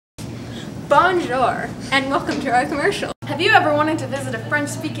Bonjour, and welcome to our commercial. Have you ever wanted to visit a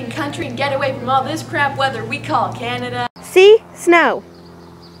French-speaking country and get away from all this crap weather we call Canada? See? Snow.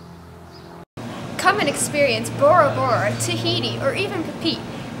 Come and experience Bora Bora, Tahiti, or even Papeete,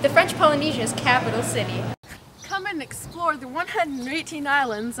 the French Polynesia's capital city. Come and explore the 118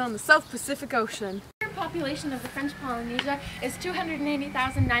 islands on the South Pacific Ocean. The population of the French Polynesia is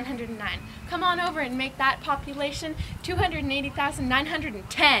 280,909. Come on over and make that population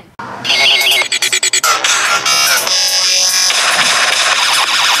 280,910.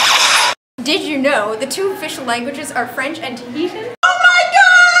 Did you know the two official languages are French and Tahitian? Oh my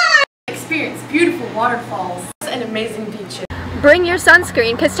God! Experience beautiful waterfalls and amazing beaches. Bring your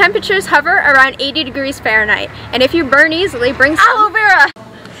sunscreen because temperatures hover around 80 degrees Fahrenheit. And if you burn easily, bring some aloe vera.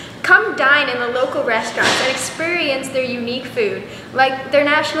 Come dine in the local restaurants and experience their unique food, like their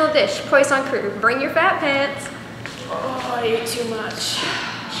national dish, poisson cru. Bring your fat pants. Oh, I ate too much.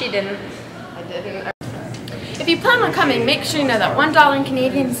 She didn't. I didn't. If you plan on coming, make sure you know that $1 in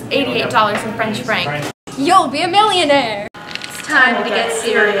Canadian is $88 in French franc. You'll be a millionaire. It's time to get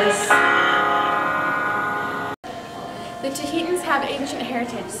serious. The Tahitians have ancient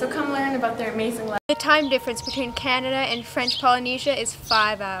heritage, so come learn about their amazing life. The time difference between Canada and French Polynesia is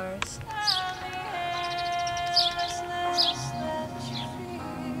 5 hours.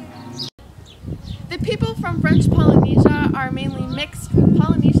 The people from French Polynesia are mainly mixed with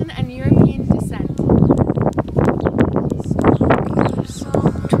Polynesian and European descent.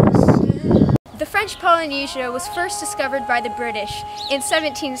 The French Polynesia was first discovered by the British in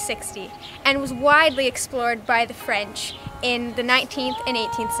 1760 and was widely explored by the French in the 19th and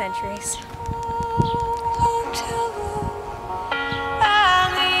 18th centuries.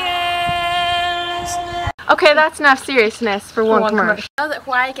 Okay, that's enough seriousness for one commercial. Know that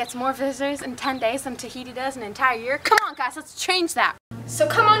Hawaii gets more visitors in 10 days than Tahiti does an entire year? Come on guys, let's change that. So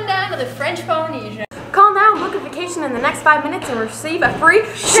come on down to the French Polynesia. Call now, book a vacation in the next 5 minutes and receive a free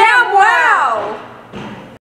ShamWow!